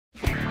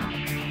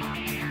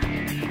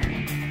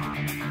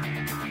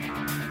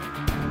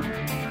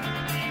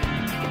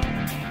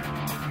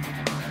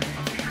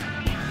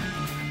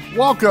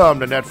Welcome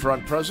to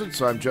NetFront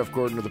Presence. I'm Jeff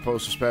Gordon of the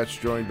Post-Dispatch,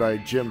 joined by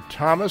Jim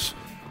Thomas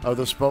of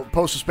the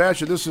Post-Dispatch.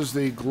 This is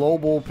the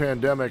global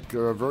pandemic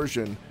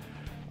version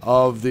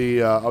of the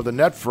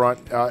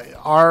NetFront.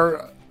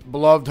 Our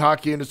beloved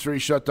hockey industry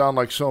shut down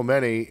like so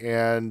many,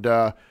 and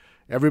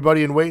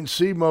everybody in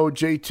wait-and-see mode.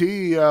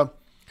 JT,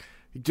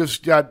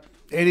 just got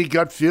any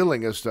gut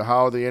feeling as to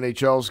how the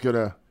NHL is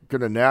gonna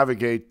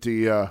navigate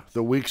the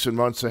weeks and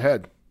months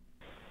ahead?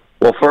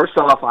 Well, first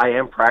off, I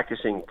am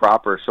practicing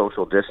proper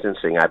social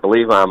distancing. I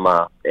believe I'm,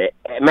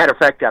 matter of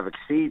fact, I've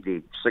exceeded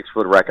the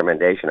 6-foot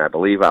recommendation. I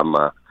believe I'm,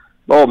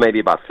 maybe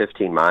about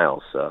 15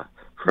 miles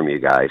from you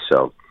guys.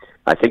 So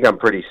I think I'm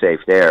pretty safe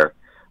there.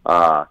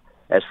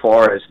 As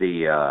far as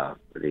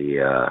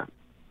the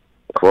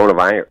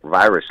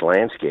coronavirus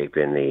landscape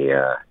in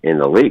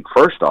the league,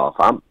 first off,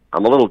 I'm a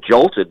little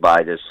jolted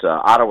by this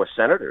Ottawa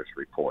Senators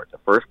report. The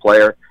first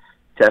player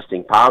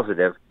testing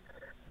positive.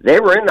 They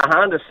were in the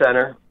Honda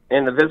Center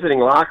in the visiting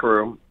locker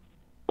room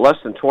less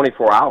than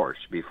 24 hours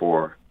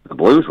before the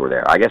Blues were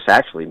there. I guess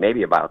actually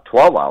maybe about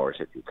 12 hours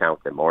if you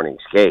count the morning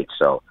skate.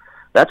 So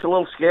that's a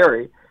little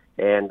scary.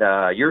 And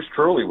yours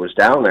truly was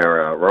down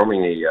there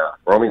roaming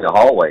the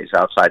hallways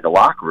outside the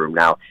locker room.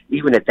 Now,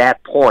 even at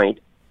that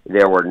point,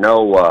 there were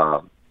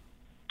no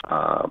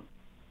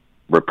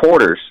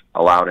reporters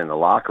allowed in the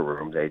locker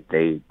room.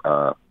 They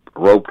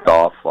roped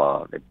off.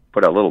 They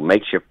put a little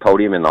makeshift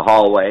podium in the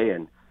hallway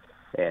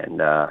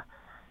and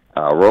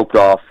roped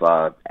off.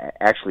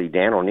 Actually,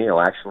 Dan O'Neill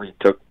actually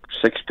took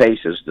 6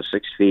 paces to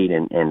 6 feet,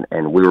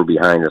 and we were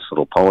behind this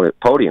little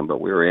podium,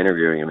 but we were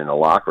interviewing him in the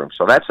locker room.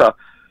 So that's a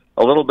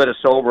little bit of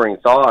sobering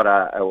thought.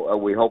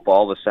 We hope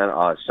all the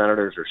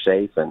Senators are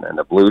safe and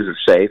the Blues are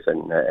safe,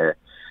 and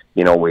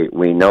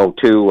we know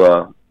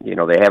too.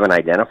 They haven't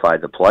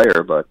identified the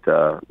player, but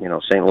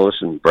St.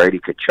 Louis and Brady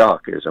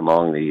Tkachuk is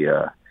among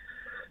the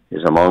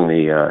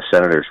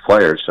Senators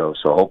players. So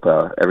hope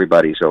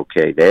everybody's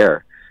okay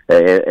there.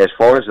 As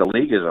far as the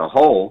league as a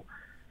whole,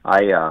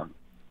 the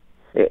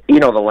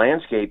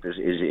landscape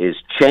is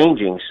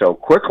changing so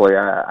quickly.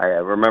 I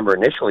remember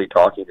initially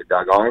talking to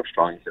Doug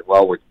Armstrong. He said,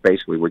 "Well, we're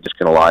just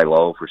going to lie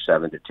low for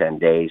 7 to 10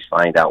 days,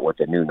 find out what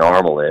the new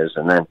normal is,"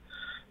 and then,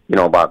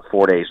 about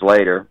 4 days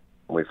later,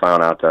 we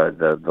found out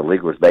the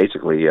league was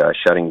basically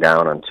shutting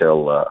down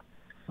until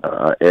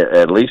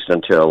at least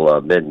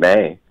until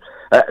mid-May.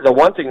 The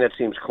one thing that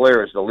seems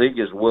clear is the league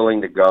is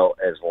willing to go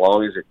as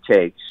long as it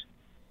takes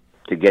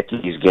to get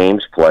these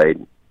games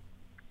played,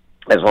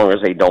 as long as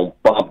they don't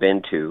bump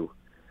into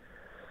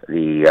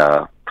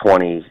the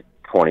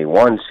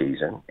 2021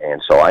 season.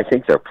 And so I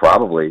think they're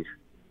probably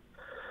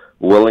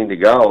willing to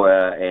go.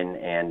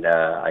 And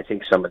I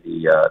think some of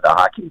the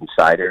hockey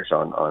insiders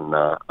on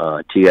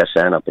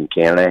TSN up in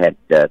Canada had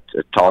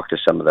talked to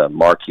some of the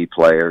marquee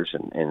players,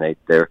 and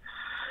they're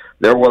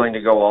willing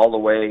to go all the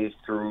way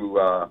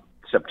through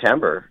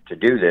September to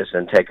do this,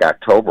 and take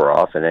October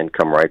off, and then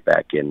come right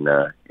back in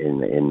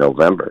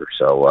November.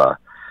 So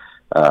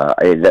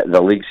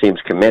the league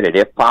seems committed,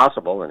 if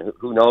possible, and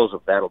who knows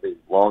if that'll be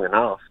long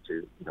enough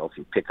to, if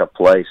you pick up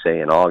play, say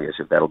in August,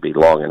 if that'll be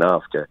long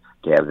enough to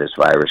have this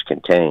virus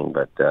contained.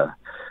 But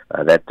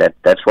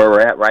that's where we're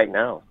at right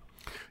now.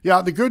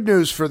 Yeah, the good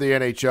news for the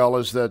NHL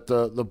is that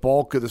the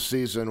bulk of the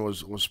season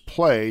was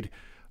played.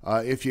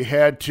 If you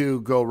had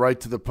to go right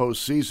to the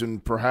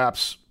postseason,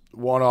 perhaps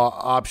one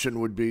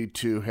option would be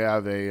to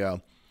have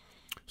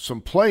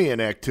some play-in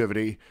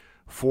activity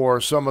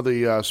for some of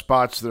the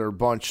spots that are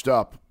bunched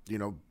up.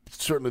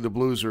 Certainly the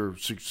Blues are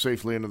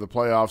safely into the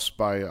playoffs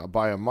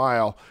by a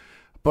mile,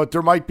 but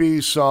there might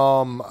be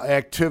some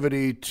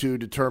activity to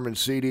determine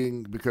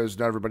seeding because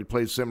not everybody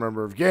plays the same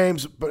number of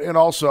games, and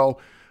also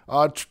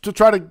to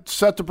try to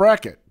set the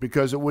bracket,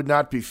 because it would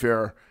not be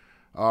fair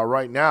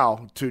right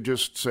now to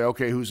just say,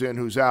 okay, who's in,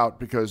 who's out,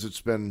 because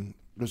there's been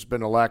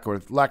a lack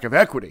of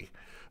equity.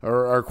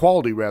 Or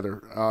quality rather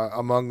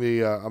among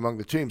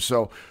the teams.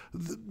 So,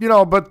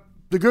 but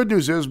the good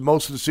news is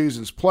most of the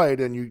season's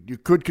played, and you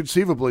could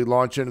conceivably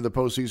launch into the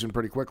postseason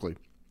pretty quickly.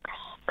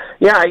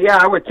 Yeah,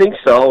 I would think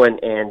so. And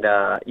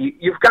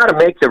you've got to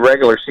make the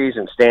regular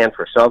season stand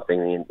for something.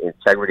 The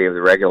integrity of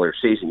the regular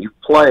season. You've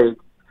played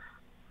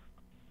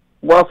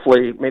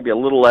roughly, maybe a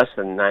little less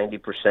than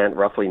 90%,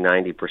 roughly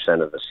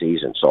 90% of the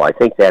season. So I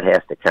think that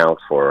has to count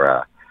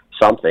for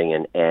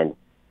something. And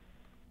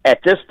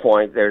at this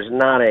point, there's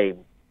not a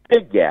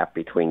big gap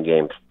between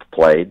games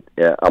played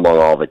among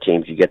all the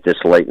teams. You get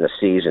this late in the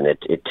season,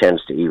 it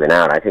tends to even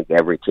out. I think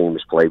every team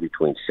has played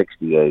between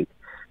 68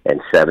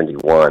 and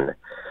 71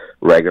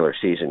 regular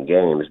season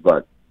games,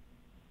 but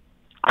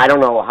I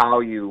don't know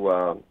how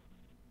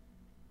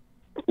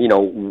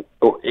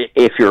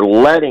if you're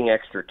letting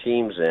extra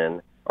teams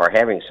in or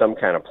having some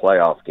kind of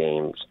playoff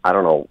games, I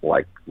don't know,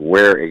 like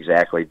where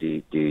exactly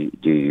do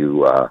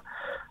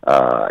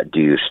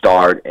you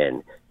start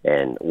and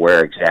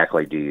where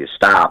exactly do you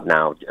stop?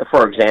 Now,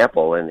 for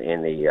example,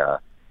 in the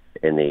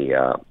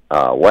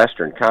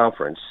Western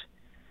Conference,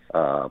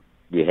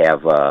 you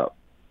have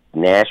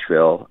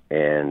Nashville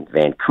and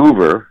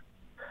Vancouver.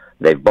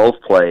 They've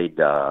both played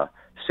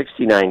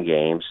 69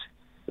 games.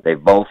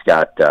 They've both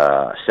got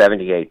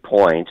 78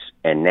 points,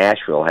 and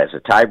Nashville has a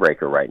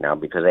tiebreaker right now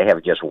because they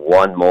have just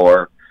one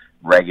more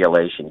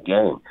regulation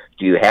game.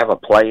 Do you have a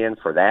play-in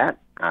for that?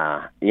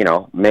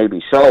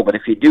 Maybe so. But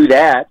if you do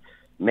that,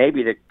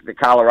 maybe the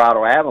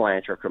Colorado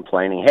Avalanche are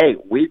complaining, hey,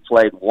 we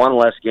played one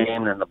less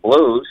game than the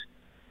Blues.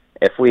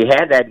 If we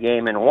had that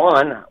game and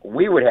won,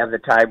 we would have the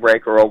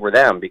tiebreaker over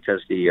them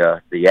because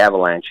the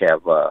Avalanche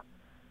have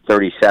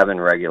 37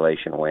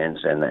 regulation wins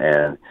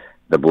and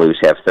the Blues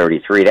have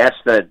 33. That's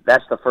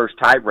the first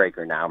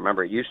tiebreaker now.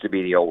 Remember, it used to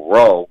be the old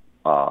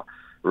row,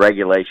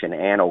 regulation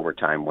and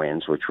overtime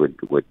wins, which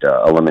would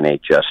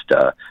eliminate just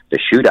the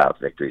shootout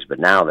victories. But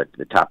now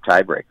the top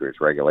tiebreaker is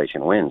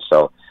regulation wins.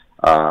 So,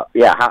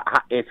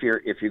 if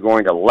you're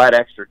going to let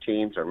extra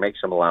teams or make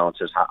some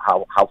allowances,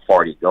 how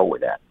far do you go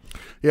with that?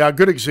 Yeah, a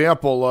good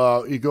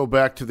example. You go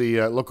back to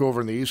the look over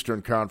in the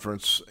Eastern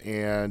Conference,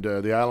 and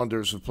the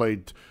Islanders have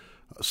played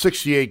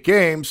 68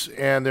 games,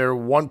 and they're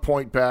 1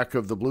 point back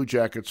of the Blue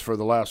Jackets for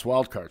the last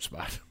wild card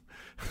spot.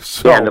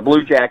 So, yeah, and the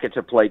Blue Jackets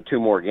have played 2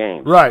 more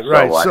games. Right.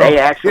 So, they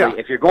actually,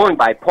 if you're going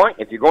by point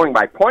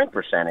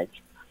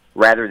percentage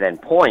rather than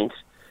points,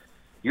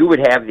 you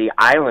would have the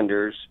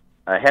Islanders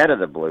ahead of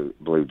the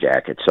Blue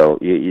Jackets. So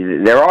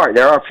there are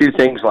a few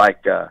things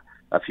like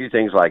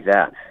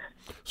that.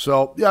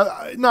 So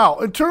yeah. Now,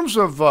 in terms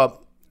of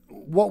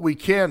what we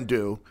can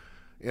do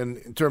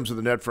in terms of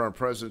the net front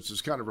presence,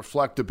 is kind of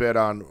reflect a bit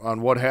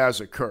on what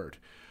has occurred.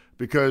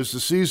 Because the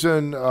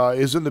season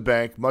is in the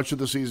bank. Much of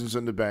the season's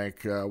in the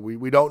bank.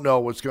 We don't know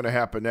what's going to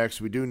happen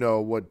next. We do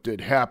know what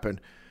did happen.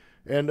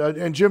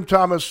 And Jim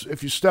Thomas,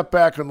 if you step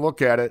back and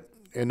look at it,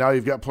 and now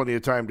you've got plenty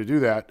of time to do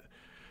that,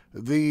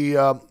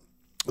 the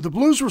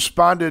Blues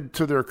responded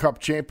to their Cup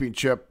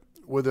championship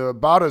with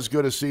about as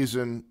good a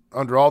season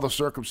under all the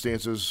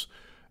circumstances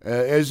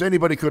as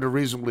anybody could have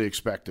reasonably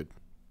expected.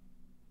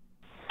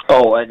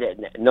 Oh,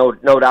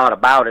 no doubt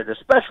about it,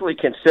 especially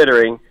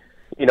considering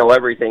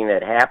everything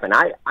that happened.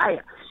 I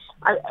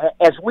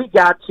as we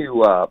got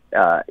to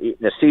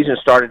the season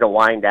started to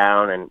wind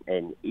down,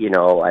 and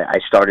I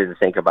started to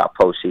think about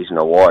postseason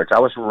awards. I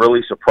was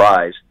really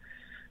surprised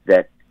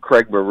that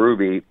Craig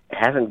Berube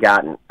hasn't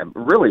gotten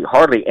really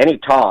hardly any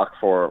talk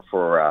for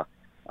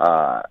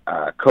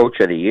Coach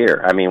of the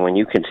Year. I mean, when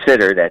you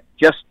consider that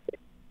just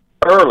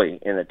early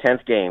in the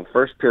 10th game,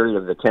 first period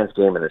of the 10th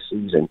game of the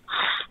season,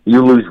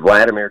 you lose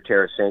Vladimir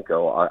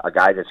Tarasenko, a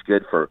guy that's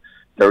good for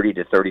 30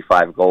 to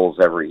 35 goals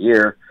every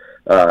year,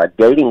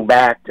 dating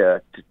back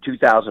to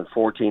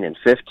 2014 and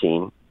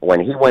 15.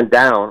 When he went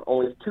down,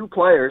 only 2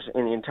 players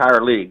in the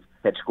entire league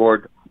had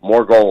scored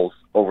more goals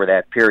over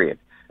that period,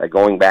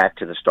 going back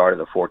to the start of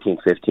the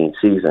 14-15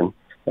 season,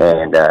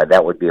 and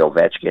that would be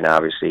Ovechkin,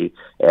 obviously,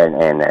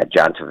 and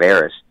John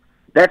Tavares.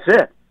 That's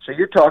it. So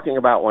you're talking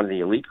about one of the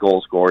elite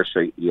goal scorers,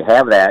 so you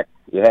have that.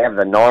 You have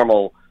the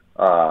normal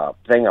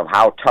thing of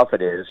how tough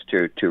it is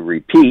to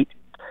repeat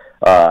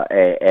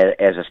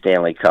as a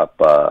Stanley Cup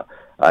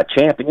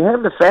champ. And you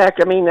have the fact,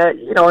 and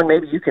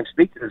maybe you can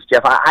speak to this,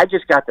 Jeff. I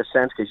just got the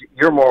sense, because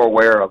you're more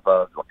aware of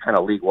kind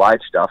of league-wide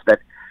stuff,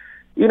 that,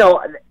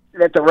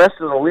 that the rest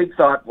of the league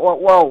thought,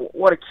 well,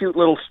 what a cute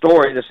little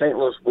story. The St.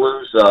 Louis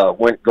Blues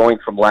went going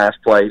from last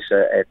place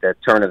at the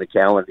turn of the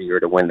calendar year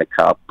to win the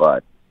Cup,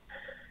 but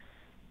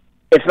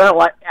it's not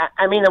like,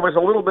 there was a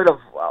little bit of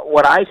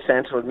what I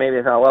sensed was maybe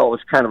I thought, well, it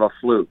was kind of a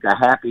fluke, a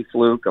happy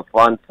fluke, a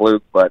fun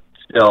fluke, but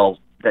still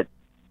that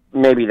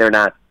maybe they're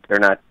not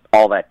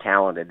all that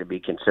talented to be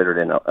considered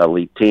an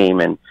elite team.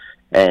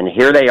 And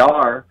here they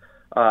are,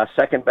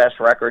 second best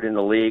record in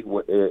the league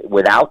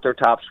without their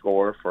top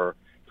scorer for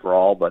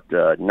all but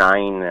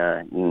nine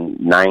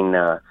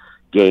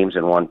games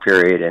in one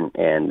period,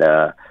 and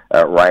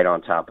right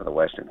on top of the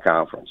Western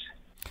Conference.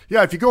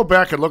 Yeah, if you go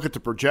back and look at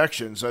the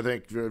projections, I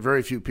think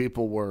very few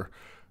people were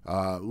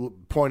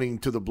pointing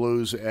to the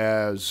Blues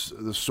as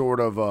the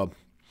sort of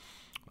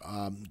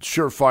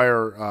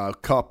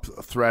surefire Cup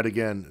threat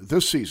again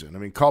this season. I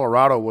mean,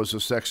 Colorado was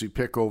a sexy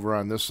pick over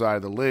on this side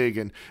of the league,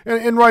 and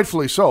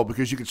rightfully so,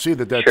 because you could see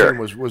that Sure. team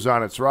was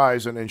on its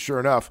rise, and sure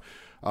enough,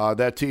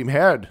 that team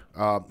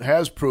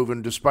has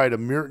proven, despite a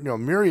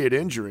myriad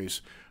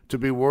injuries, to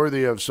be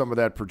worthy of some of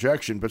that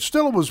projection. But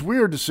still, it was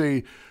weird to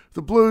see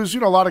the Blues. A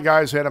lot of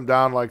guys had them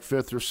down like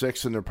 5th or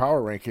 6th in their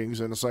power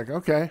rankings, and it's like,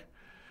 okay,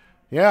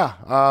 yeah,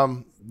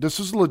 this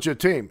is a legit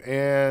team.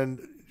 And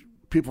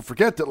people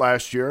forget that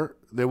last year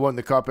they won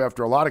the Cup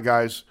after a lot of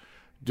guys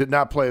did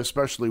not play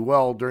especially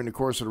well during the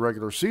course of the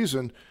regular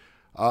season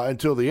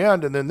until the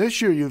end. And then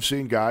this year you've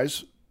seen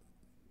guys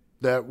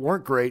that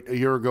weren't great a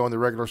year ago in the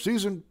regular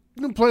season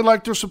play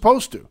like they're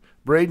supposed to.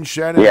 Braden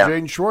Shen and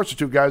Jaden Schwartz are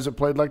 2 guys that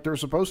played like they're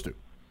supposed to.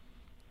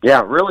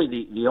 Yeah, really,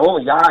 the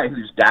only guy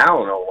who's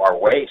down or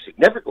way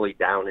significantly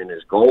down in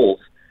his goals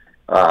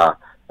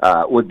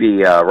would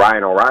be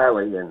Ryan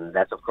O'Reilly, and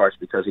that's, of course,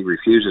 because he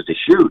refuses to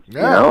shoot.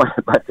 Yeah.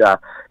 But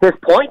his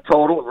point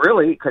total,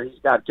 really, because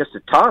he's got just a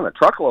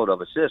truckload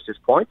of assists, his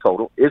point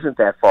total isn't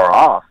that far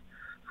off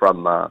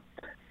from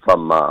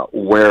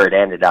where it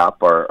ended up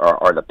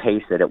or the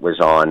pace that it was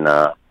on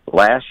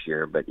last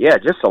year. But, yeah,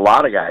 just a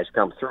lot of guys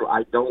come through.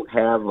 I don't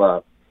have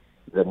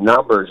the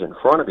numbers in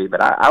front of me,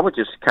 but I was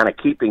just kind of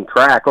keeping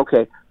track.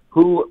 Okay,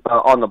 who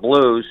on the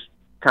Blues,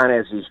 kind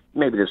of as these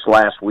maybe this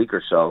last week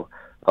or so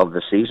of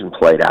the season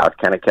played out,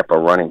 kind of kept a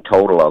running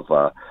total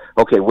of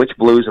okay, which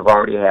Blues have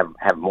already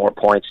have more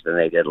points than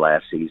they did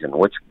last season?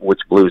 Which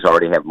Blues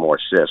already have more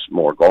assists,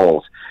 more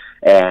goals?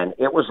 And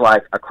it was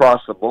like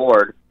across the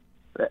board,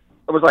 it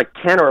was like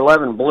 10 or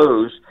 11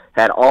 Blues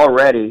had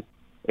already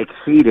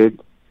exceeded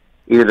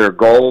either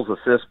goals,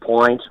 assist,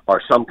 points,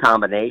 or some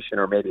combination,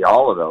 or maybe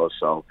all of those.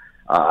 So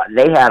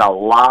they had a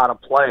lot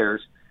of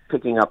players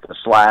picking up the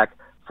slack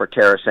for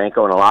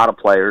Tarasenko, and a lot of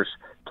players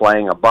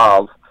playing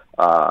above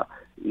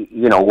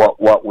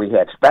what we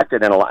had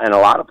expected, and a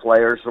lot of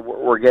players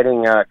were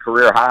getting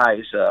career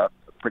highs,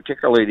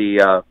 particularly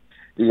the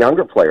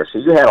younger players. So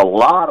you had a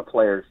lot of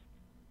players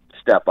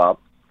step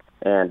up,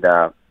 and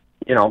I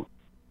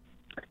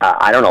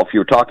don't know if you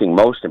were talking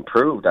most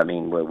improved. I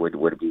mean,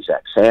 would it be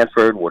Zach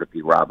Sanford? Would it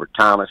be Robert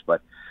Thomas?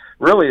 But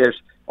really,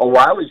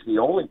 O'Reilly's the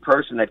only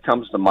person that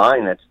comes to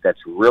mind that's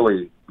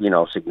really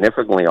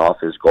significantly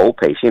off his goal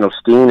pace.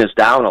 Steen is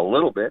down a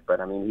little bit, but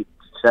I mean,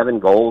 7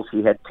 goals.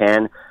 He had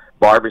 10.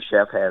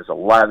 Barbashev has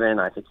 11.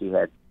 I think he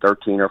had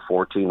 13 or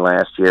 14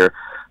 last year.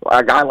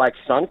 A guy like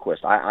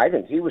Sundqvist, I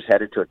think he was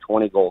headed to a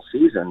 20-goal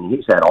season.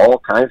 He's had all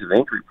kinds of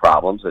injury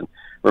problems, and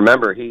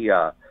remember he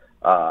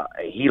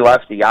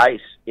left the ice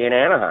in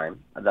Anaheim,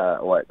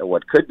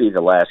 what could be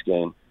the last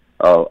game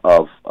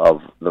of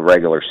the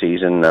regular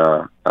season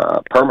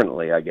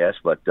permanently, I guess.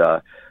 But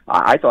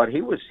I thought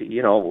he was,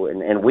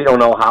 and we don't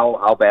know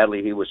how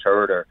badly he was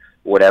hurt or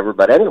whatever.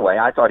 But anyway,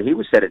 I thought he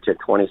was headed to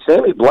 20.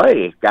 Sammy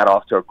Blais got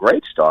off to a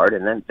great start,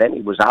 and then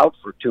he was out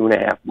for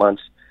 2.5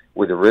 months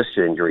with a wrist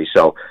injury.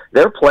 So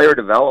their player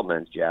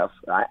development, Jeff,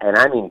 and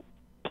I mean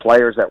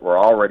players that were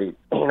already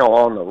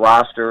on the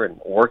roster and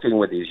working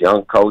with these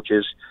young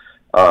coaches.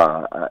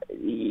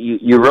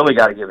 You really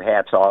got to give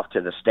hats off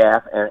to the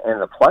staff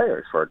and the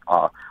players for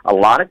a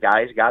lot of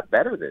guys got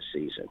better this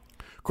season.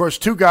 Of course,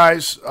 2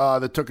 guys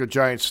that took a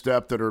giant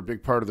step that are a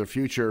big part of their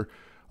future.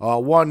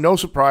 One, no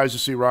surprise to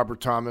see Robert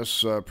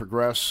Thomas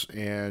progress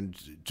and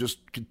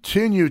just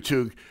continue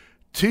to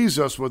tease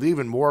us with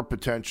even more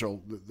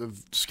potential. The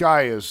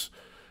sky is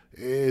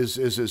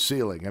his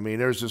ceiling. I mean,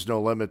 there's just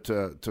no limit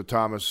to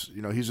Thomas.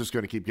 He's just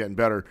going to keep getting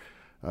better.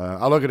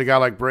 I look at a guy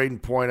like Braden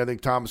Point. I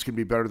think Thomas can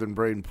be better than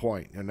Braden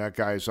Point, and that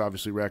guy has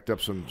obviously racked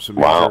up some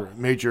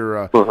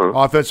major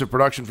offensive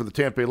production for the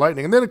Tampa Bay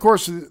Lightning. And then, of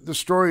course, the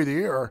story of the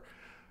year,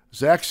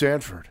 Zach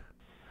Sanford.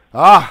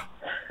 A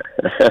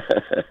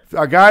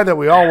guy that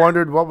we all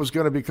wondered what was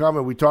going to become,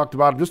 and we talked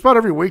about him just about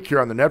every week here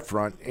on the net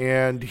front.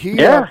 And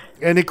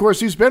and of course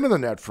he's been in the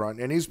net front,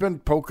 and he's been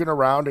poking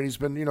around, and he's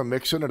been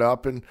mixing it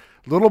up, and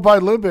little by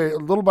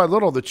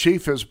little, the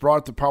Chief has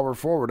brought the power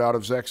forward out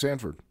of Zach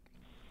Sanford.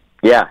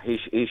 Yeah,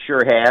 he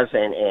sure has,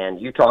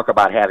 and you talk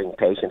about having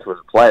patience with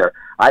a player.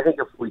 I think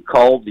if we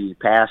called the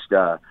past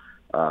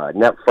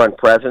net front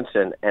presence,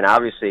 and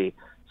obviously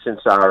since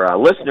our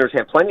listeners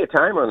have plenty of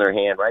time on their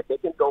hand, right, they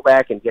can go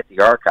back and get the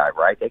archive,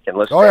 right? They can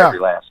listen to every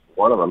last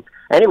one of them.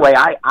 Anyway,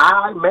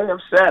 I may have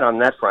said on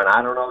that front,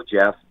 I don't know,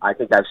 Jeff, I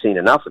think I've seen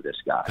enough of this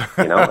guy,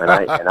 and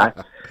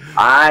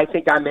I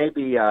think I may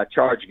be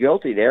charged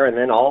guilty there, and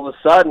then all of a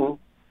sudden,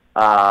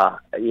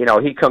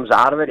 he comes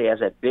out of it. He has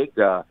that big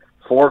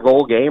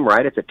 4-goal game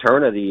right at the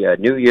turn of the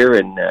new year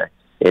in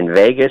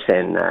Vegas,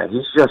 and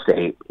he's just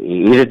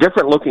he's a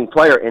different looking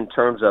player in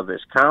terms of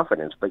his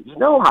confidence. But you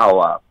know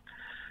how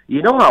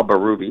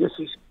Berube is.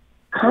 He's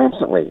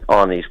constantly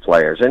on these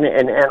players, and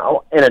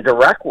in a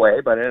direct way,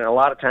 but in a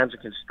lot of times a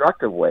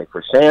constructive way.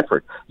 For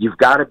Sanford, you've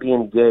got to be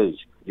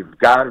engaged. You've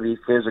got to be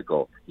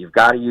physical. You've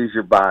got to use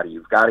your body.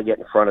 You've got to get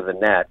in front of the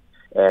net,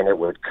 and it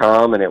would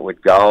come and it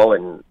would go.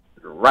 And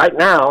right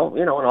now,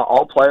 and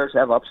all players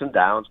have ups and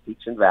downs,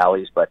 peaks and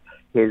valleys, but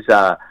his,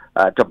 to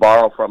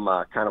borrow from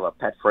kind of a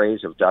pet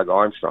phrase of Doug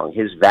Armstrong,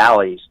 his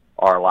valleys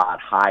are a lot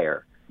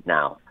higher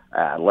now,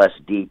 less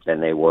deep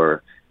than they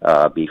were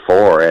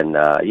before. And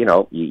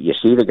you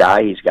see the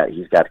guy, he's got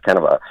kind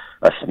of a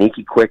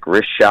sneaky quick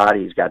wrist shot.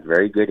 He's got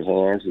very good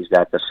hands. He's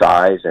got the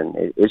size,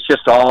 and it's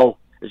just all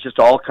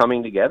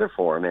coming together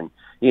for him. And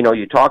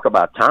you talk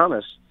about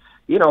Thomas.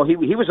 He was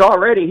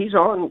he's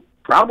on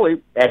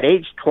probably at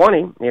age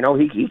 20.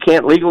 He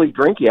can't legally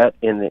drink yet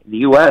in the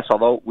U.S.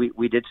 Although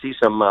we did see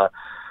some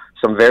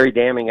very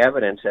damning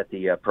evidence at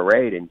the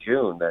parade in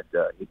June that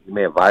he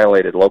may have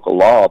violated local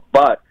law.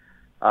 But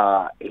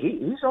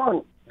he's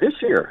on this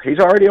year. He's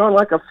already on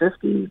like a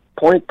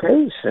 50-point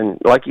pace, and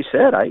like you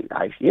said, and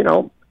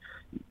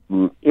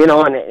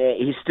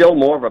he's still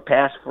more of a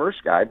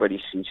pass-first guy, but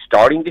he's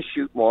starting to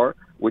shoot more,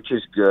 which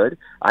is good.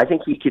 I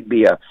think he could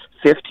be a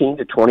 15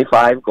 to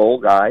 25 goal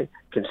guy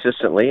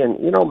consistently, and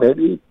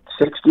maybe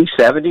 60,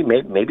 70,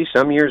 maybe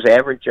some years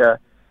average a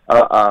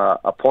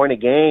point a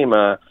game.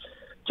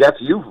 Jeff,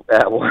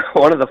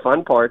 one of the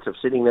fun parts of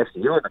sitting next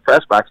to you in the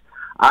press box,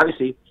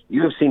 obviously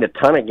you have seen a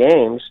ton of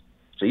games,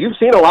 so you've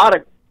seen a lot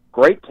of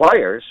great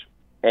players,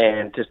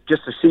 and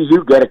just to see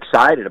you get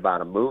excited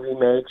about a move he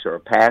makes or a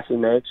pass he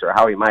makes or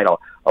how he might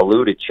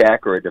elude a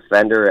check or a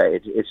defender,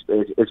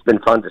 it's been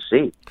fun to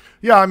see.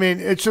 Yeah, I mean,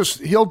 it's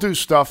just he'll do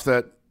stuff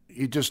that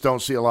you just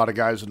don't see a lot of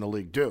guys in the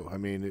league do. I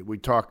mean, we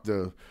talk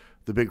the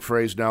big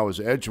phrase now is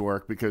edge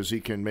work because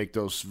he can make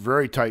those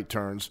very tight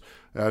turns.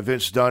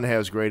 Vince Dunn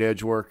has great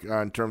edge work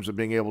in terms of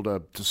being able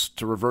to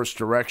reverse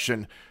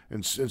direction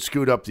and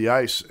scoot up the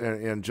ice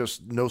and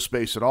just no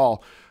space at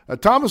all.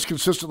 Thomas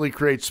consistently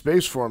creates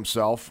space for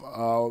himself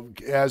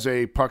as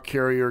a puck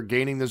carrier,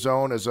 gaining the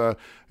zone, as a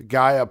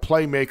guy, a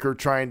playmaker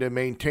trying to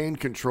maintain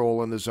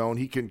control in the zone.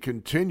 He can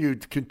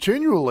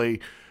continually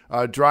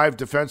drive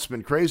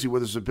defensemen crazy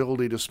with his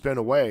ability to spin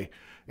away.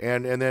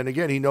 And then,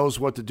 again, he knows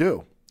what to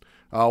do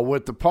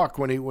with the puck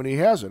when he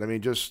has it. I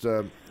mean, just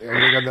I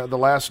think on the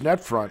last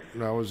net front,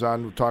 I was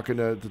on talking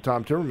to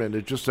Tom Timmerman.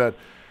 It's just that,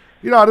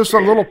 just a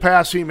little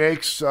pass he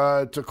makes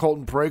to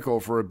Colton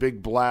Parayko for a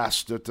big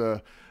blast at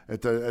the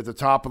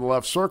top of the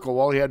left circle.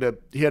 Well, he had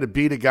to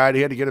beat a guy.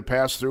 He had to get a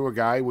pass through a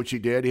guy, which he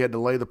did. He had to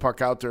lay the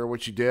puck out there,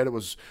 which he did.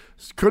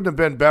 Couldn't have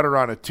been better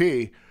on a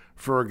tee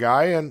for a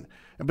guy,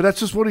 but that's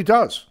just what he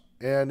does.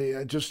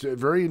 And just a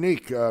very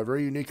unique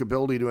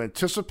ability to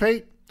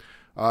anticipate,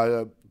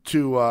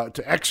 to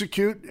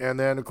execute, and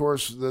then, of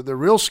course, the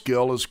real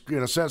skill is,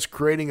 in a sense,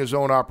 creating his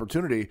own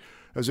opportunity.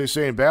 As they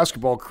say in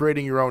basketball,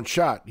 creating your own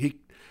shot.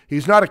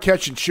 He's not a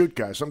catch-and-shoot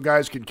guy. Some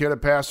guys can get a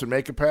pass and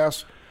make a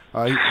pass.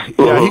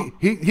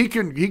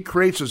 He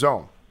creates his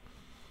own.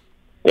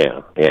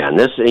 Yeah, and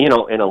this, in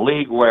a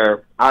league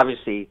where,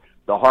 obviously,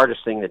 the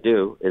hardest thing to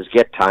do is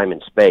get time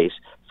and space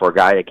for a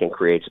guy that can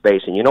create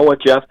space. And you know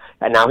what, Jeff?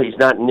 And now he's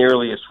not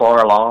nearly as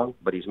far along,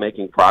 but he's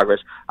making progress.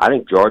 I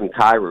think Jordan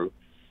Kyrou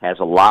has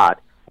a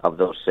lot of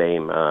those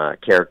same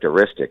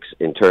characteristics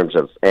in terms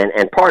of,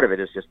 and part of it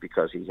is just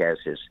because he has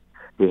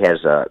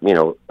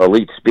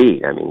elite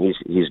speed. I mean,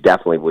 he's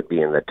definitely would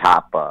be in the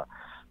top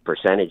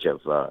percentage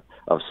of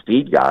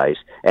speed guys.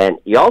 And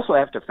you also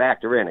have to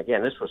factor in,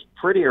 again, this was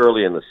pretty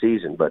early in the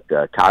season, but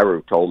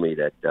Kyrou told me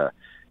that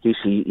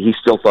he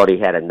still thought he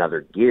had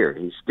another gear.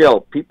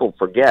 People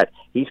forget,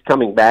 he's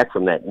coming back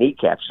from that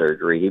kneecap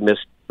surgery. He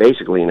missed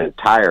basically an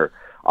entire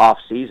off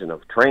season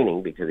of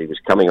training because he was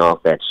coming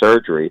off that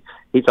surgery.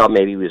 He thought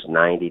maybe he was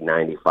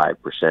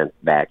 95%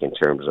 back in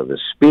terms of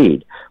his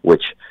speed,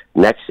 which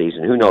next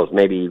season, who knows,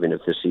 maybe even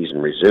if the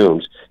season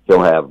resumes,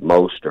 he'll have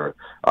most or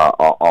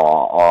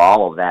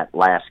all of that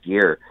last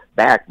year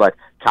back. But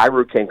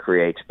Kyrou can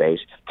create space.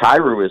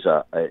 Kyrou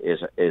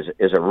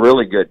is a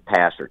really good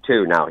passer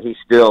too. Now he's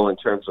still, in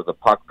terms of the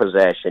puck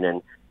possession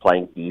and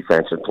playing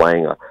defense and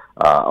playing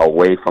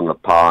away from the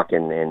puck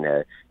and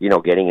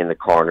getting in the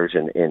corners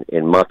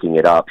and mucking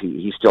it up.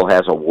 He still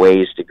has a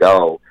ways to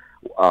go.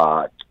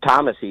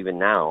 Thomas even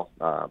now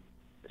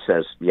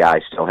says, "Yeah,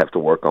 I still have to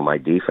work on my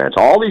defense."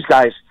 All these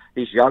guys,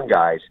 these young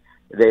guys,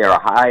 they are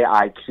high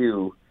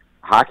IQ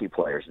hockey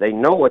players. They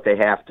know what they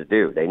have to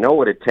do. They know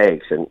what it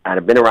takes, and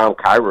I've been around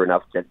Kyrou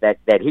enough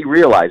that he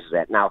realizes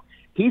that. Now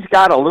he's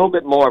got a little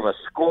bit more of a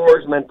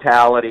scorer's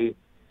mentality,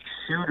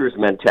 shooter's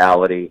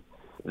mentality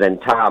than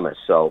Thomas.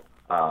 So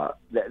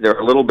they're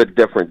a little bit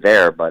different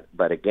there.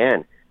 But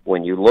again,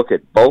 when you look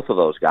at both of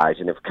those guys,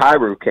 and if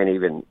Kyrou can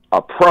even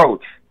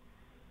approach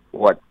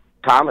what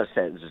Thomas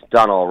has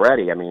done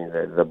already, I mean,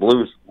 the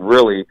Blues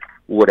really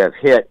would have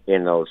hit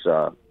in those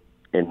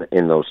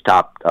in those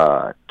top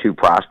two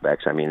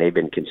prospects. I mean, they've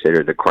been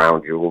considered the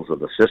crown jewels of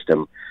the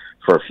system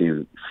for a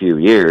few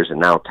years, and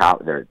now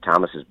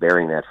Thomas is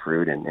bearing that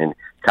fruit, and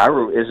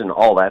Kyrou isn't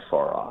all that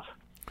far off.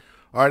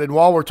 All right, and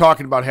while we're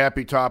talking about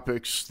happy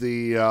topics,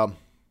 the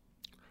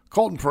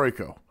Colton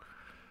Parayko,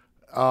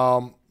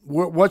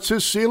 what's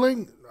his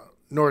ceiling?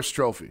 Norris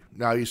Trophy.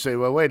 Now you say,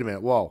 well, wait a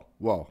minute. Whoa,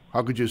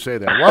 how could you say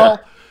that?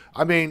 Well,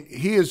 I mean,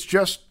 he's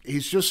just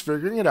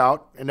figuring it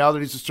out, and now that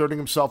he's asserting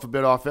himself a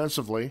bit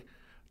offensively,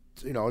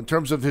 in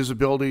terms of his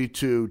ability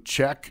to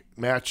check,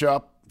 match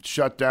up,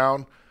 shut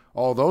down,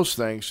 all those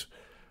things,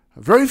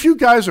 very few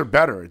guys are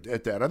better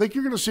at that. I think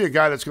you're going to see a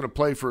guy that's going to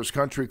play for his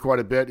country quite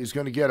a bit. He's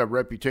going to get a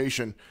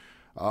reputation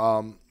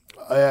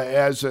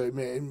as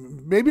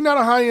maybe not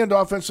a high-end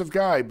offensive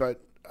guy, but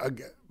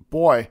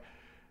boy,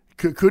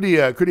 could he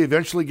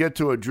eventually get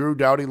to a Drew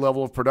Doughty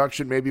level of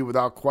production, maybe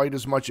without quite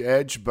as much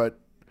edge, but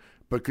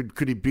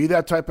could he be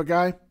that type of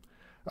guy?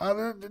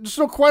 There's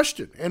no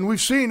question. And we've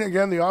seen,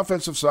 again, the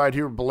offensive side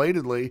here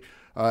belatedly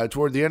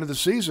toward the end of the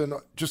season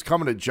just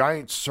come in a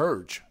giant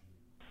surge.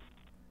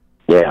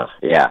 Yeah.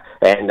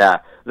 And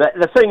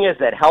the thing is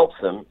that helps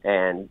them,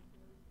 and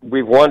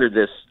we've wondered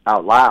this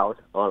out loud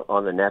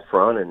on the net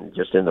front and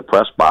just in the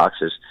press box,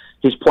 is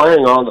he's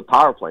playing on the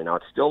power play. Now,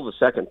 it's still the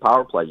second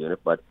power play unit,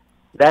 but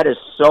that is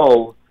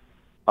so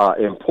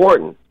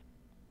important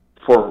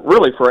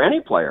for any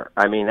player.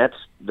 I mean,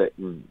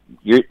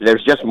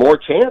 there's just more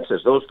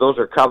chances. Those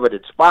are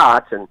coveted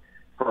spots, and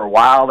for a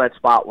while that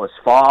spot was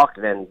Falk,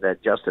 then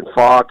that Justin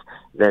Falk,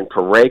 then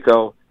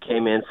Parayko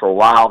came in for a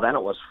while, then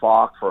it was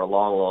Falk for a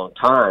long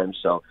time.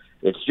 So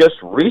it's just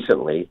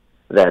recently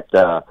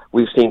that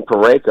we've seen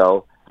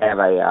Parayko have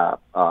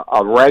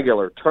a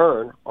regular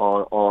turn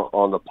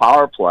on the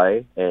power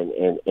play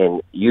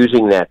and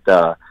using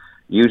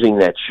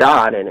that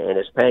shot, and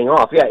it's paying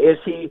off. Yeah, is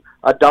he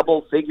a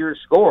double-figure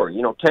scorer?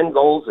 10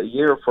 goals a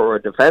year for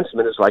a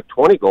defenseman is like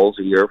 20 goals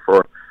a year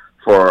for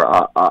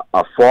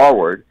a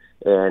forward,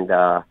 and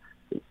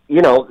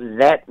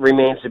that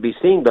remains to be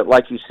seen. But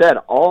like you said,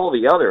 all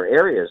the other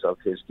areas of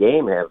his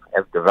game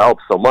have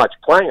developed so much.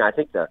 Playing, I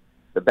think,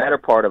 the better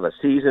part of a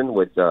season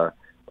with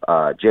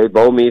Jay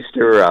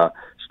Bouwmeester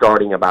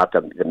starting about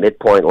the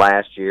midpoint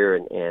last year,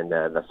 and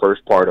the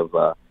first part of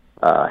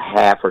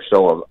half or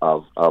so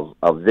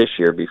of this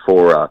year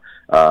before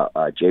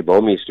Jay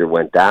Bouwmeester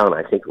went down,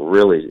 I think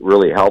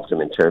really helped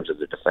him in terms of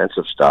the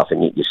defensive stuff.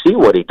 And you see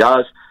what he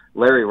does.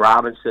 Larry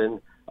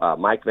Robinson,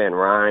 Mike Van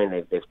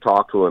Ryn, they've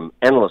talked to him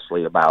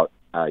endlessly about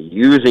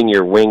using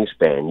your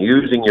wingspan,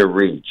 using your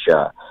reach.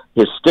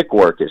 His stick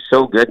work is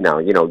so good now,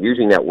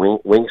 using that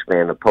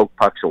wingspan to poke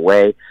pucks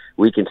away.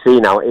 We can see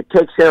now it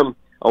takes him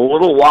a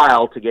little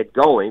while to get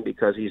going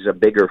because he's a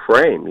bigger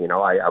frame.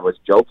 I was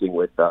joking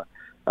with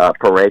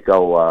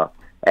Parayko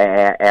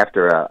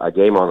after a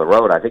game on the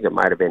road. I think it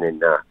might have been in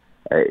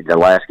the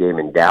last game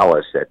in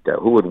Dallas that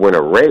who would win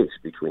a race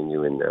between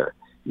you and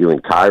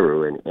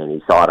Kyrou, and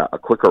he thought a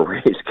quicker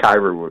race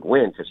Kyrou would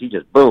win because he's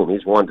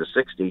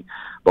 1-60.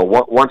 But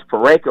once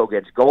Parayko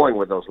gets going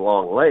with those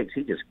long legs,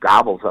 he just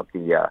gobbles up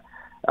the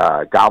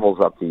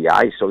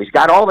ice. So he's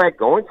got all that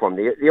going for him.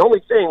 The only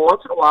thing,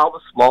 once in a while,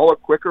 the smaller,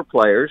 quicker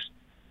players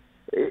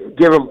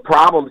give him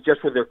problems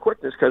just with their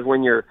quickness, because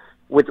when you're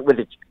with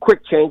the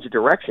quick change of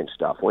direction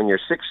stuff, when you're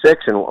 6'6",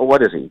 and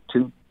what is he,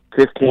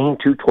 215,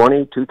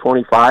 220,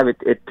 225,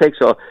 it takes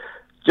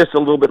just a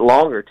little bit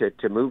longer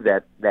to move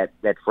that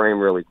frame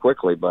really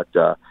quickly. But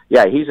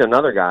he's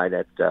another guy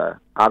that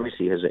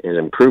obviously has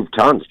improved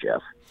tons,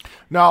 Jeff.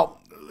 Now,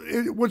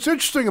 what's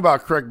interesting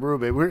about Craig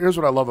Berube, here's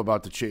what I love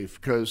about the Chief,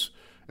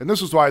 and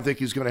this is why I think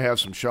he's going to have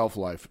some shelf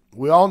life.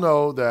 We all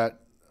know that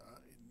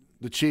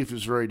the Chief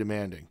is very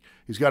demanding.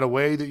 He's got a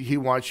way that he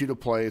wants you to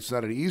play. It's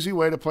not an easy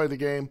way to play the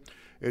game.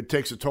 It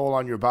takes a toll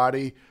on your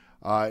body.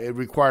 It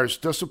requires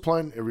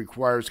discipline. It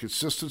requires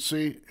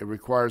consistency. It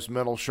requires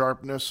mental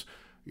sharpness.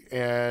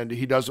 And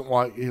he doesn't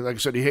want, like I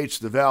said, he hates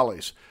the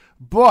valleys.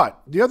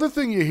 But the other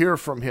thing you hear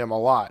from him a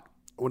lot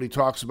when he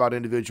talks about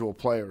individual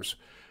players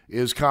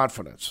is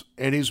confidence.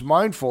 And he's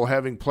mindful,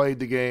 having played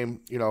the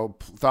game,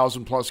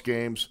 1,000-plus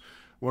games,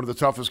 one of the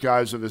toughest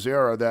guys of his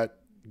era, that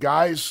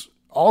guys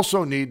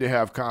also need to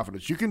have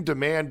confidence. You can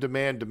demand,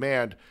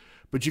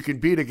 but you can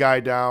beat a guy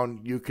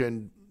down. You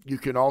can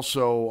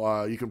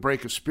also you can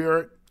break a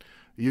spirit.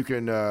 You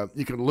can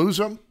lose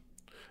him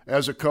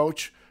as a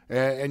coach,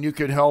 and you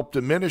can help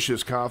diminish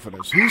his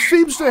confidence. He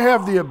seems to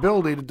have the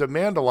ability to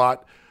demand a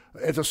lot,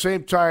 at the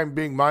same time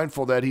being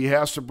mindful that he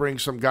has to bring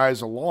some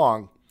guys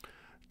along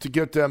to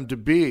get them to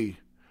be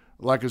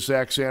like a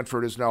Zach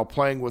Sanford is now,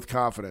 playing with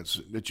confidence,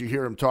 that you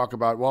hear him talk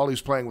about. Well,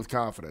 he's playing with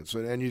confidence,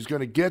 and he's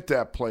going to get to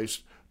that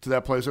place, I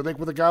think,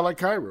 with a guy like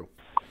Kyrou.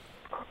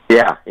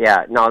 Yeah.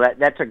 No,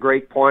 that's a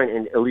great point,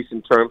 and at least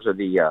in terms of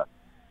the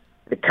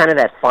kind of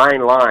that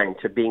fine line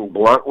to being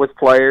blunt with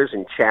players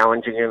and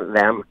challenging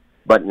them,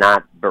 but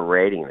not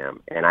berating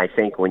them. And I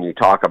think when you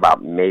talk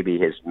about maybe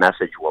his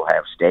message will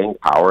have staying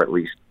power, at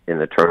least in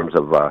the terms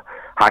of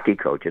hockey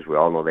coaches, we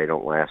all know they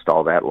don't last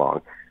all that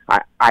long.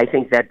 I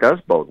think that does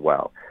bode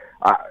well.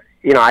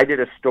 I did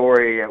a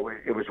story,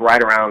 it was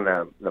right around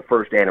the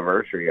first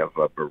anniversary of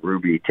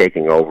Berube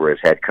taking over as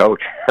head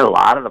coach. A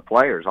lot of the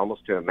players,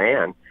 almost to a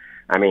man,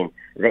 I mean,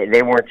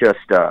 they weren't just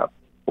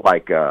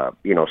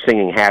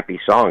singing happy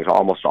songs.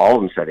 Almost all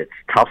of them said it's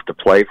tough to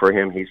play for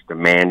him. He's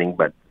demanding,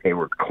 but they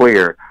were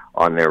clear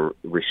on their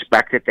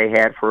respect that they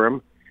had for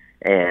him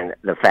and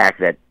the fact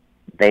that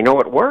they know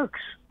it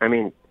works. I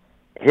mean,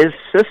 his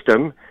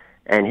system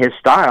and his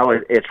style,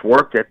 it's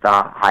worked at the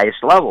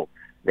highest level.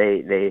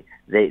 They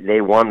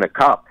won the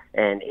cup,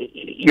 and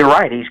you're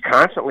right. He's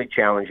constantly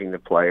challenging the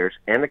players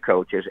and the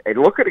coaches. And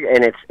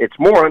it's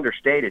more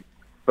understated,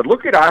 but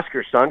look at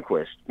Oscar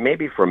Sundqvist,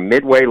 maybe from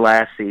midway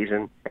last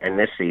season and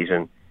this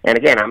season. And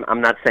again,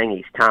 I'm not saying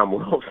he's Tom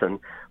Wilson,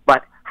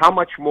 but how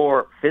much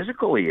more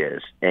physical he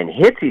is, and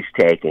hits he's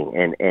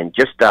taking, and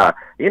just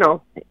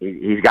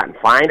he's gotten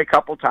fined a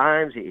couple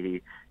times.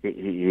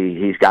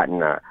 He's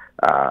gotten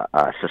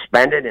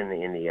suspended in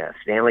the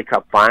Stanley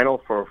Cup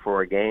final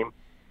for a game.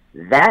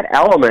 That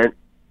element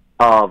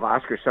of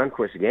Oscar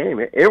Sundqvist's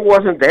game, it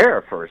wasn't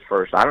there for his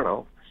first,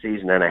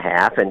 season and a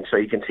half, and so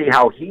you can see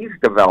how he's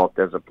developed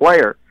as a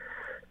player.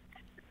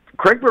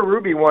 Craig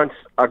Berube wants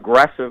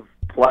aggressive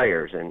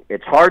players, and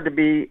it's hard to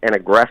be an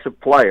aggressive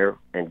player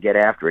and get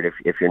after it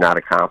if you're not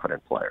a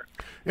confident player.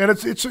 And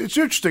it's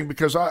interesting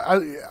because I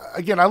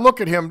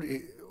look at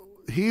him.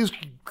 He's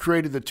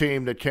created the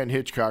team that Ken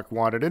Hitchcock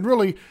wanted, and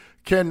really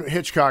Ken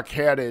Hitchcock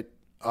had it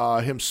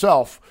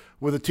himself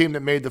with a team that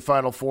made the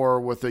Final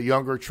Four with a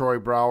younger Troy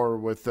Brouwer,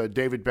 with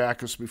David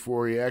Backes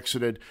before he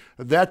exited.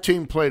 That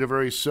team played a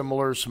very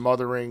similar,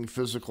 smothering,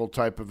 physical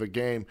type of a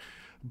game.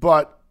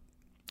 But,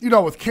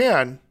 with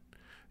Ken,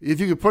 if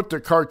you could put the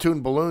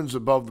cartoon balloons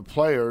above the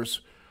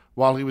players,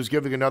 while he was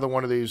giving another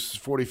one of these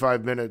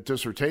 45-minute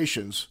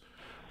dissertations.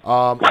 A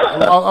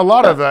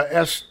lot of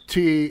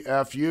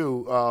STFU,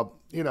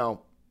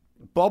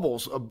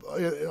 bubbles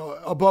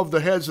above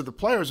the heads of the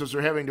players as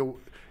they're having to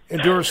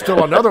endure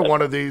still another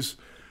one of these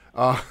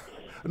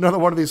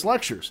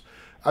lectures.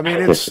 I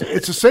mean, it's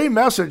the same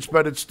message,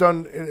 but it's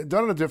done in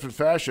a different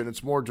fashion.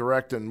 It's more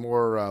direct and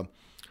more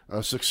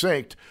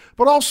succinct.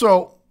 But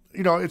also,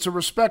 it's a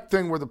respect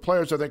thing where the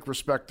players, I think,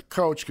 respect the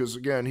coach because,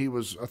 again, he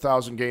was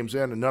 1,000 games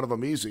in and none of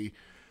them easy.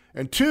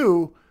 And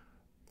two,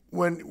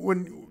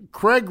 when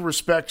Craig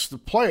respects the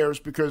players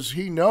because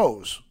he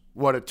knows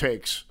what it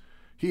takes.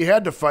 He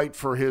had to fight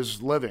for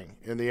his living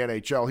in the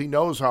NHL. He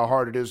knows how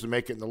hard it is to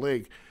make it in the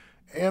league.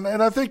 And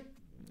I think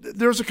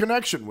there's a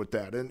connection with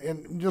that.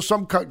 And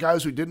some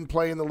guys who didn't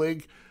play in the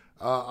league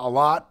a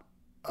lot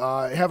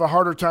have a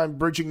harder time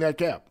bridging that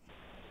gap.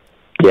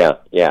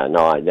 Yeah,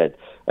 no,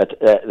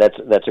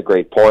 that's a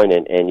great point,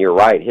 and you're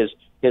right.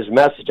 His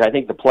message, I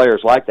think the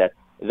players like that.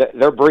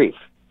 They're brief.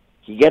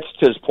 He gets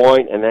to his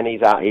point, and then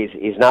he's out.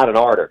 He's not an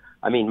orator.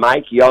 I mean,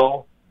 Mike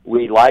Yeo,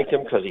 we liked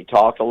him because he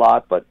talked a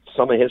lot, but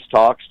some of his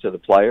talks to the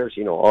players,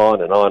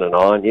 on and on and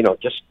on.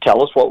 Just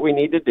tell us what we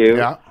need to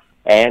do,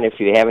 and if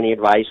you have any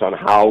advice on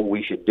how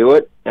we should do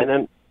it, and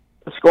then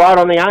let's go out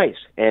on the ice.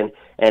 And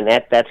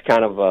that's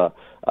kind of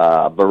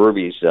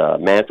Berube's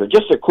mantra.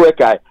 Just a quick,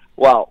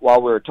 while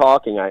we were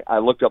talking, I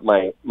looked up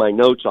my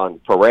notes on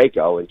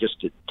Parayko, and just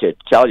to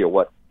tell you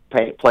what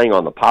playing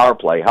on the power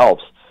play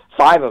helps.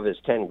 5 of his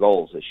 10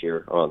 goals this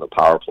year are on the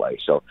power play.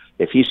 So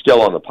if he's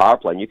still on the power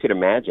play, and you could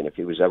imagine if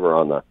he was ever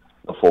on the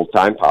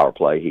full-time power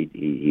play,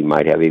 he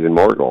might have even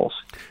more goals.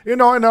 And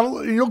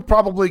you'll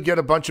probably get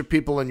a bunch of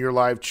people in your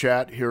live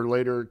chat here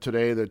later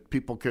today that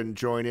people can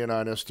join in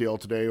on STL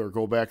today or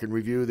go back and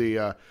review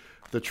the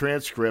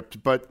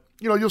transcript. But,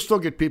 you'll still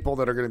get people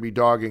that are going to be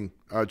dogging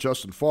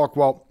Justin Faulk.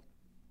 Well,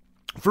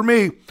 for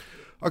me,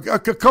 a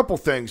couple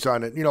things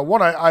on it.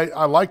 One,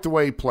 I like the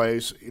way he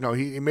plays.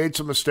 He made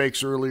some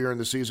mistakes earlier in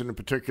the season in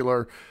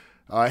particular.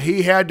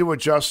 He had to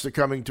adjust to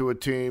coming to a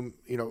team.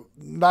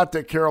 Not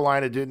that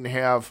Carolina didn't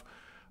have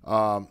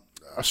a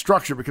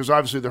structure, because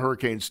obviously the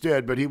Hurricanes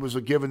did, but he was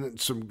given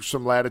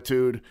some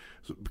latitude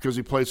because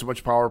he played so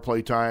much power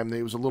play time.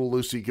 He was a little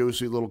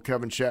loosey-goosey, little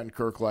Kevin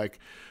Shattenkirk-like.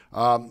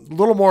 A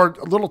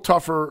little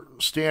tougher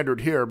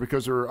standard here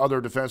because there are other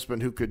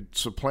defensemen who could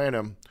supplant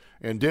him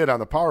and did on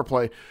the power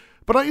play.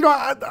 But,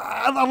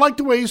 I like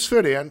the way he's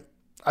fit in.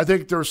 I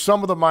think there's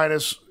some of the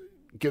minus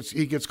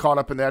he gets caught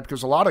up in that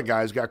because a lot of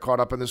guys got caught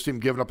up in this team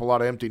giving up a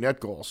lot of empty net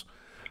goals.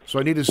 So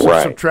I need to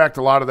subtract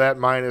a lot of that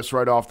minus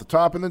right off the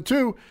top. And then,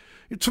 two,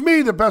 to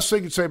me, the best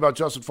thing you'd say about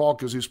Justin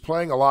Faulk is he's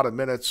playing a lot of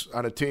minutes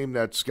on a team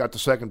that's got the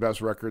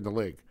second-best record in the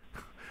league.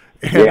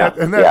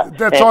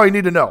 That's all you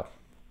need to know.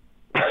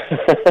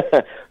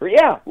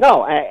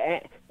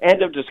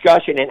 End of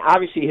discussion. And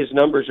obviously his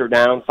numbers are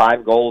down,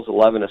 5 goals,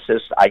 11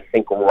 assists. I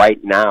think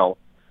right now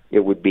it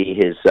would be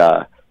his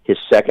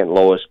second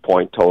lowest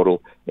point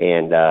total.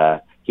 And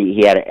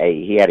he had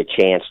a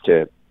chance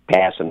to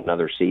pass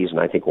another season.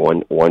 I think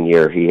one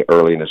year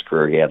early in his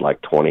career he had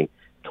like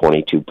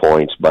 22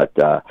 points. But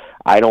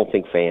I don't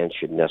think fans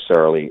should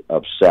necessarily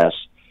obsess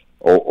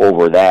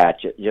over that,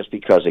 just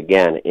because,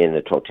 again, in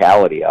the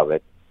totality of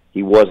it,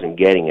 he wasn't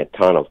getting a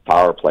ton of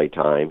power play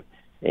time.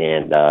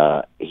 And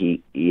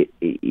he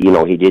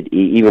did,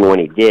 even when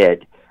he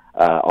did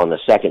on the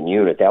second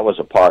unit, that was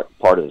a part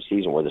of the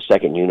season where the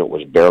second unit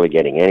was barely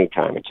getting any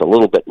time. It's a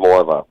little bit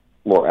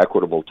more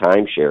equitable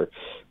timeshare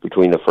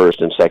between the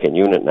first and second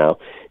unit now.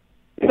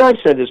 And I've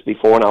said this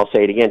before, and I'll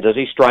say it again. Does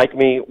he strike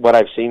me, what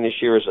I've seen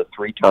this year, as a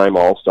 3-time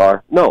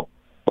All-Star? No,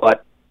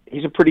 but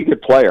he's a pretty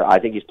good player. I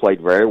think he's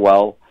played very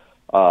well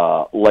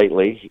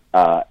lately.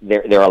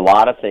 There are a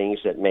lot of things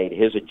that made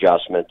his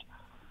adjustment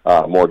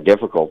more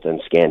difficult than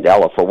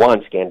Scandella. For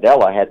one,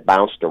 Scandella had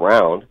bounced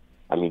around.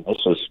 I mean, this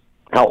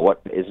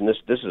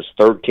is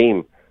third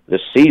team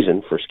this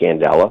season for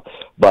Scandella,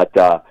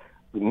 but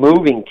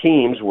moving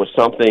teams was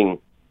something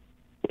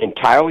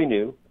entirely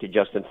new to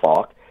Justin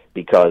Faulk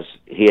because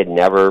he had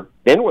never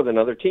been with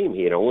another team.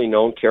 He had only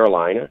known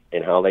Carolina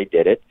and how they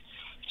did it.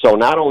 So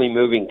not only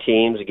moving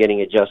teams,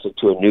 getting adjusted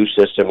to a new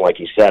system, like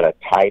you said, a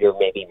tighter,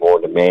 maybe more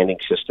demanding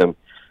system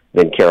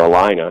than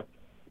Carolina,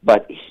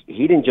 but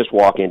he didn't just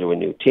walk into a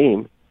new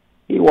team.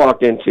 He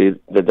walked into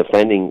the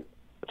defending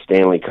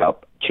Stanley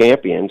Cup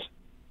champions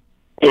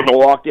and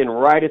walked in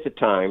right at the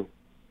time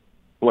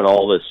when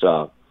all this,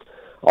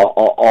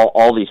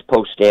 all these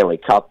post-Stanley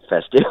Cup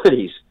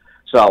festivities.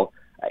 So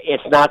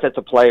it's not that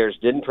the players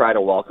didn't try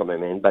to welcome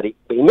him in, but he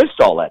missed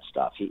all that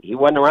stuff. He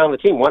wasn't around the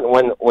team.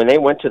 When they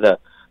went to the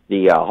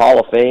Hall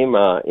of Fame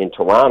in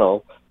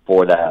Toronto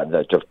for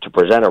to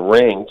present a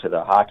ring to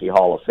the Hockey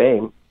Hall of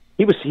Fame,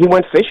 he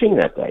went fishing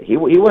that day. He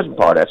wasn't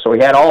part of that, so he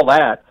had all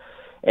that.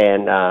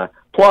 And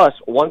plus,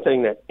 one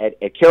thing that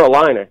at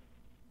Carolina,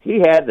 he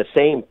had the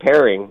same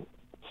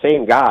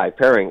guy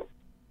pairing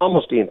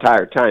almost the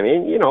entire time.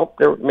 And,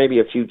 there may be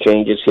a few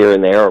changes here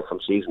and there from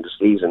season to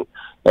season,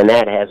 and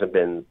that hasn't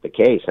been the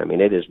case. I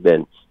mean, it has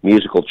been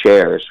musical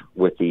chairs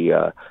with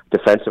the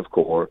defensive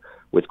core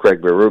with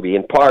Craig Berube,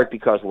 in part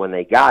because when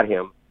they got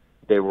him,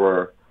 they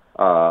were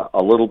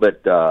a little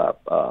bit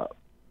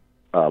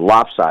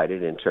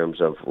lopsided in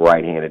terms of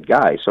right-handed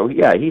guys. So,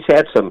 yeah, he's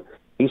had some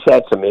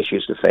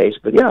issues to face.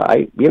 But, yeah,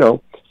 I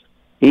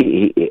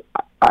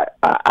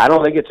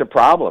don't think it's a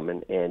problem,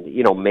 and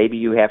maybe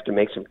you have to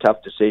make some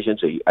tough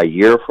decisions a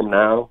year from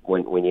now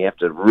when you have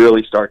to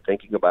really start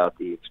thinking about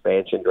the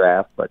expansion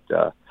draft. But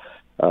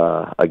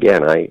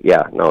again,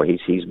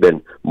 he's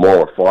been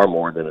far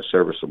more than a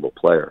serviceable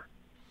player.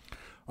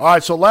 All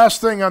right, so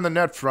last thing on the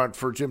net front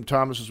for Jim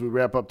Thomas as we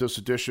wrap up this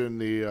edition,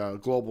 the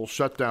global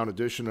shutdown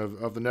edition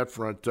of the net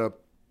front.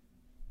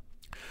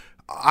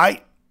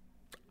 I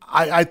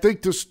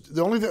think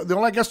the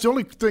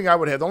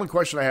only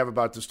question I have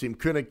about this team,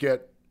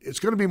 it's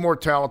going to be more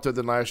talented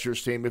than last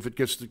year's team if it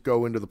gets to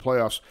go into the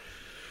playoffs.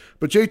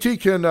 But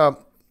JT,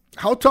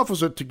 how tough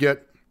was it to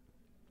get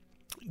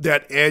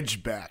that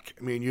edge back?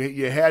 I mean,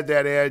 you had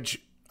that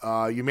edge.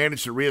 You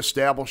managed to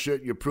reestablish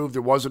it. You proved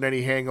there wasn't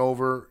any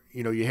hangover.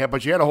 But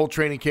you had a whole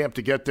training camp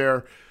to get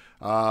there.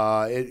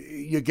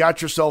 You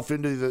got yourself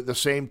into the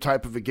same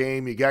type of a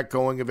game. You got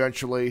going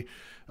eventually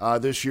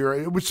this year.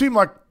 It would seem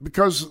like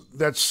because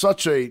that's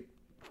such a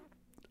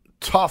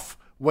tough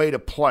way to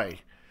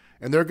play,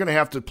 and they're going to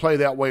have to play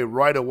that way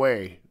right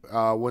away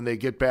when they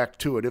get back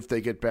to it, if they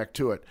get back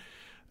to it.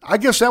 I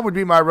guess that would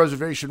be my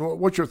reservation.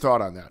 What's your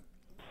thought on that?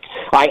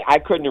 I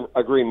couldn't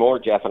agree more,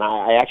 Jeff, and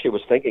I actually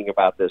was thinking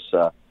about this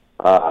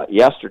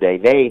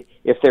yesterday.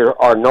 If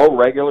there are no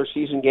regular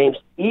season games,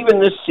 even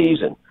this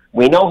season,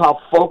 we know how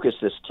focused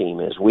this team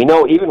is. We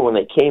know even when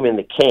they came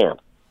into camp,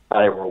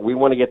 we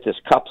want to get this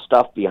cup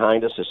stuff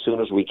behind us as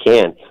soon as we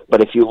can.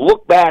 But if you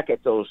look back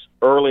at those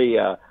early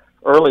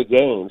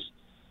games,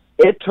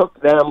 it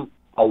took them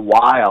a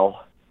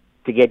while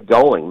to get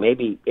going.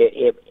 Maybe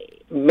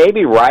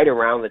right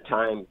around the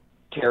time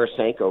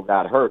Tarasenko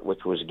got hurt,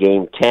 which was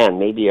Game 10,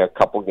 maybe a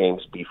couple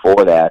games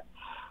before that,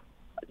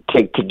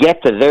 to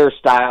get to their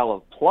style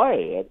of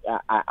play.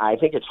 I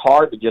think it's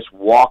hard to just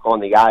walk on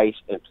the ice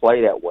and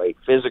play that way,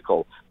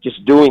 physical,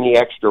 just doing the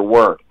extra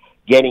work,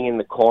 getting in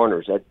the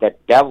corners,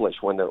 that devilish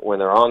when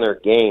they're on their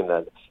game,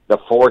 the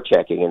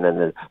forechecking, and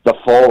then the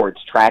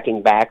forwards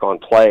tracking back on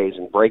plays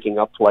and breaking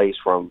up plays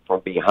from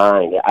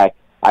behind.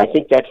 I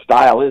think that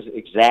style is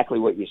exactly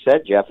what you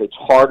said, Jeff. It's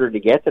harder to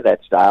get to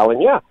that style,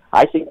 and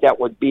I think that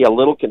would be a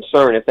little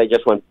concern if they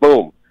just went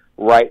boom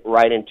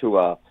right into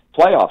a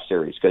playoff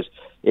series. Because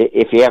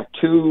if you have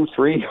 2,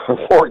 3,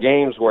 or 4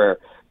 games where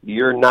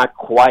you're not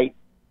quite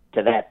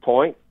to that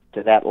point,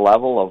 to that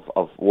level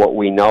of what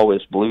we know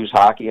is Blues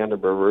hockey under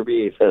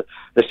Berube,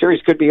 the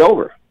series could be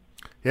over.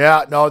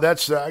 Yeah, no,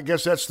 I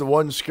guess that's the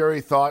one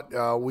scary thought.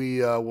 We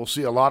will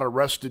see a lot of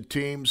rested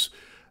teams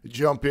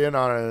jump in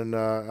on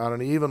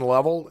an even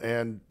level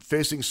and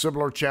facing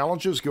similar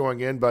challenges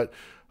going in, but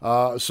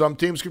some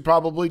teams could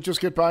probably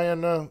just get by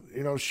on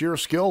sheer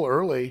skill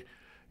early,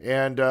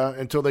 and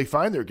until they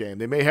find their game,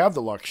 they may have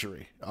the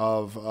luxury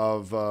of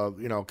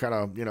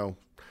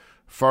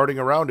farting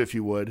around, if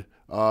you would.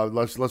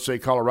 Let's say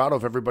Colorado,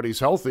 if everybody's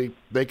healthy,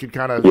 they could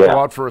kind of go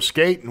out for a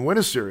skate and win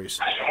a series.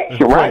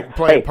 You're right.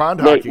 Playing pond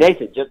hockey.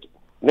 Nathan,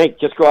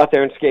 just go out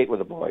there and skate with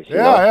the boys.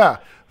 Yeah.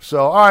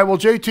 So, all right. Well,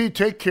 JT,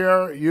 take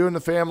care. You and the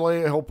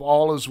family. I hope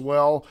all is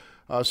well.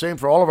 Same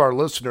for all of our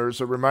listeners.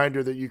 A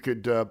reminder that you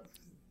could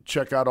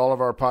check out all of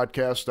our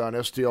podcasts on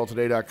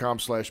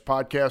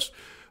stltoday.com/podcast.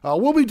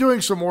 We'll be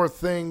doing some more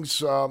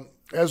things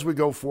as we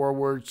go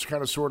forward,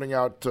 kind of sorting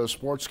out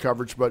sports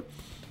coverage, but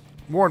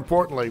more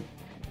importantly,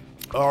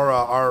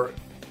 our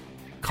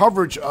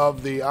coverage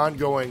of the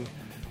ongoing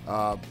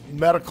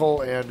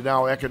medical and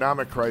now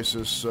economic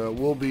crisis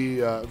will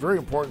be very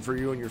important for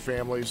you and your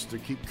families to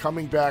keep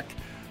coming back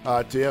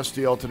to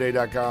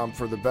STLtoday.com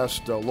for the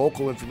best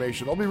local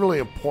information. It'll be really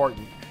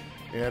important.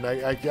 And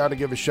I got to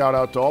give a shout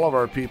out to all of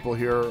our people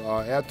here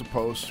at the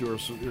Post who are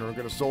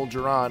going to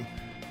soldier on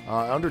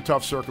under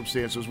tough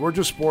circumstances. We're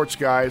just sports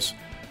guys.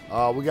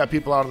 We got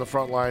people out on the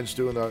front lines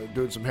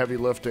doing some heavy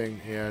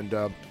lifting,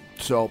 and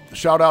so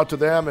shout out to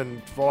them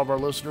and for all of our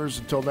listeners.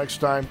 Until next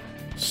time,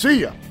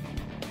 see ya.